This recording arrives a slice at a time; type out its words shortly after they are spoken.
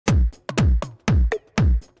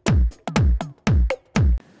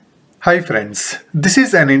Hi friends, this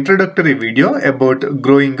is an introductory video about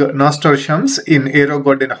growing nasturtiums in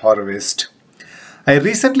Aerogarden Harvest. I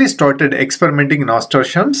recently started experimenting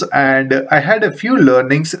nasturtiums and I had a few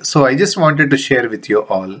learnings, so I just wanted to share with you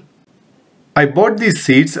all. I bought these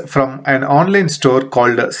seeds from an online store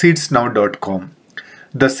called seedsnow.com.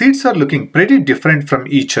 The seeds are looking pretty different from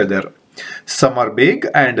each other. Some are big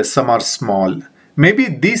and some are small. Maybe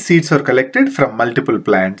these seeds are collected from multiple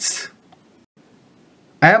plants.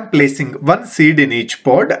 I am placing one seed in each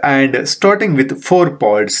pod and starting with 4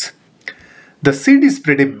 pods. The seed is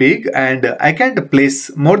pretty big and I can't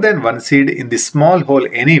place more than one seed in this small hole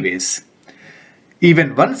anyways.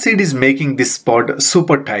 Even one seed is making this pod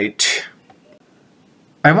super tight.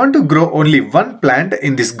 I want to grow only one plant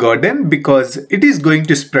in this garden because it is going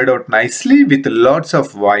to spread out nicely with lots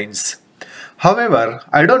of vines. However,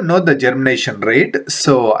 I don't know the germination rate,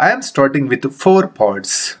 so I am starting with 4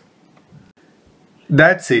 pods.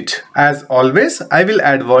 That's it. As always, I will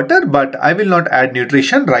add water, but I will not add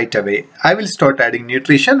nutrition right away. I will start adding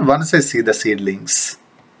nutrition once I see the seedlings.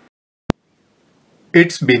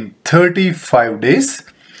 It's been 35 days.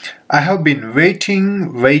 I have been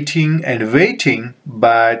waiting,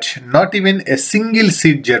 but not even a single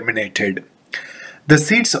seed germinated. The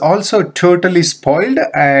seeds also totally spoiled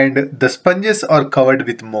and the sponges are covered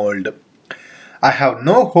with mold. I have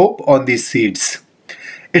no hope on these seeds.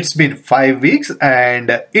 It's been 5 weeks and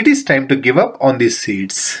it is time to give up on these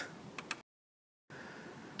seeds.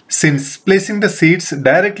 Since placing the seeds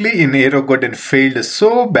directly in Aerogarden failed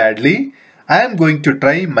so badly, I am going to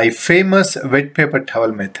try my famous wet paper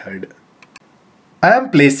towel method. I am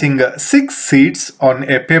placing 6 seeds on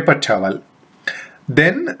a paper towel.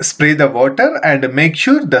 Then spray the water and make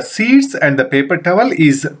sure the seeds and the paper towel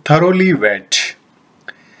is thoroughly wet.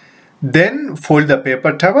 Then fold the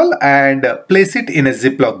paper towel and place it in a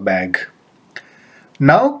Ziploc bag.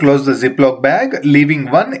 Now close the Ziploc bag, leaving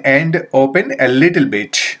one end open a little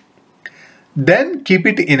bit. Then keep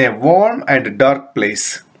it in a warm and dark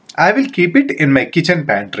place. I will keep it in my kitchen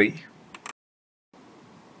pantry.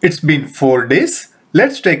 It's been 4 days.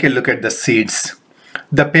 Let's take a look at the seeds.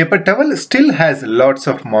 The paper towel still has lots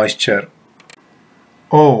of moisture.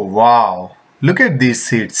 Oh wow! Look at these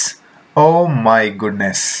seeds. Oh my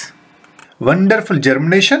goodness! Wonderful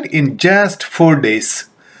germination in just 4 days.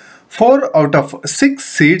 4 out of 6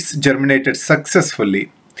 seeds germinated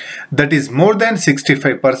successfully. That is more than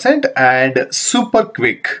 65% and super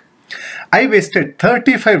quick. I wasted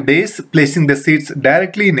 35 days placing the seeds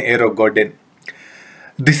directly in Aerogarden.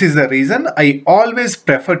 This is the reason I always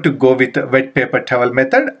prefer to go with the wet paper towel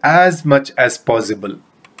method as much as possible.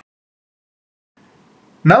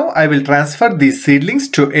 Now I will transfer these seedlings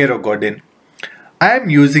to Aerogarden. I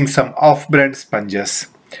am using some off-brand sponges.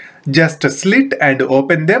 Just slit and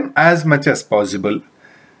open them as much as possible.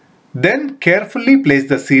 Then carefully place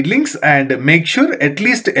the seedlings and make sure at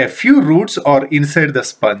least a few roots are inside the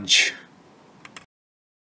sponge.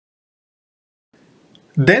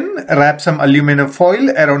 Then wrap some aluminum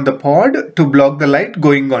foil around the pod to block the light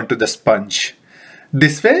going onto the sponge.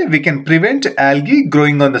 This way we can prevent algae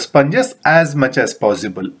growing on the sponges as much as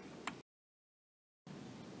possible.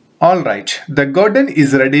 Alright, the garden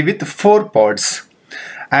is ready with 4 pods.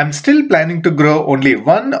 I am still planning to grow only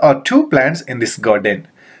 1 or 2 plants in this garden,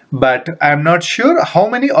 but I am not sure how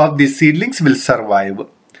many of these seedlings will survive.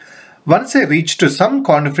 Once I reach to some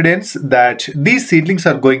confidence that these seedlings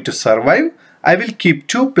are going to survive, I will keep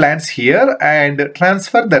 2 plants here and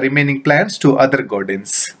transfer the remaining plants to other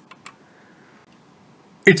gardens.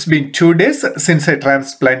 It's been 2 days since I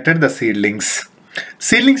transplanted the seedlings.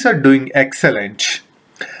 Seedlings are doing excellent.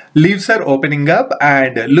 Leaves are opening up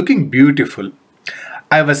and looking beautiful.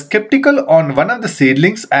 I was skeptical on one of the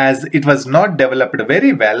seedlings as it was not developed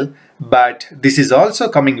very well, but this is also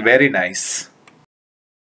coming very nice.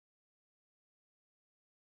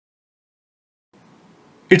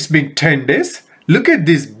 It's been 10 days. Look at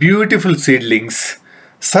these beautiful seedlings.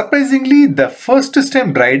 Surprisingly, the first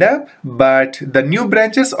stem dried up, but the new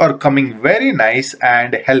branches are coming very nice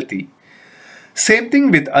and healthy. Same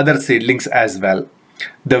thing with other seedlings as well.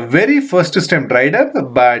 The very first stem dried up,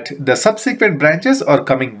 but the subsequent branches are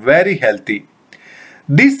coming very healthy.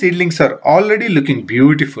 These seedlings are already looking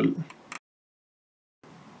beautiful.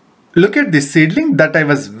 Look at this seedling that I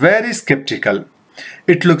was very skeptical.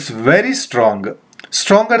 It looks very strong,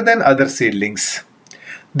 stronger than other seedlings.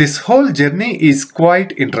 This whole journey is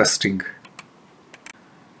quite interesting.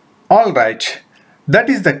 Alright, that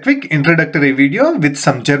is the quick introductory video with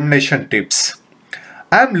some germination tips.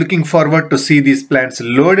 I am looking forward to see these plants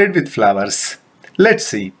loaded with flowers. Let's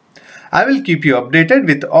see. I will keep you updated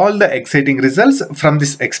with all the exciting results from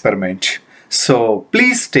this experiment. So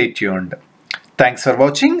please stay tuned. Thanks for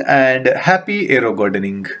watching and happy aero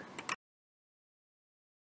gardening.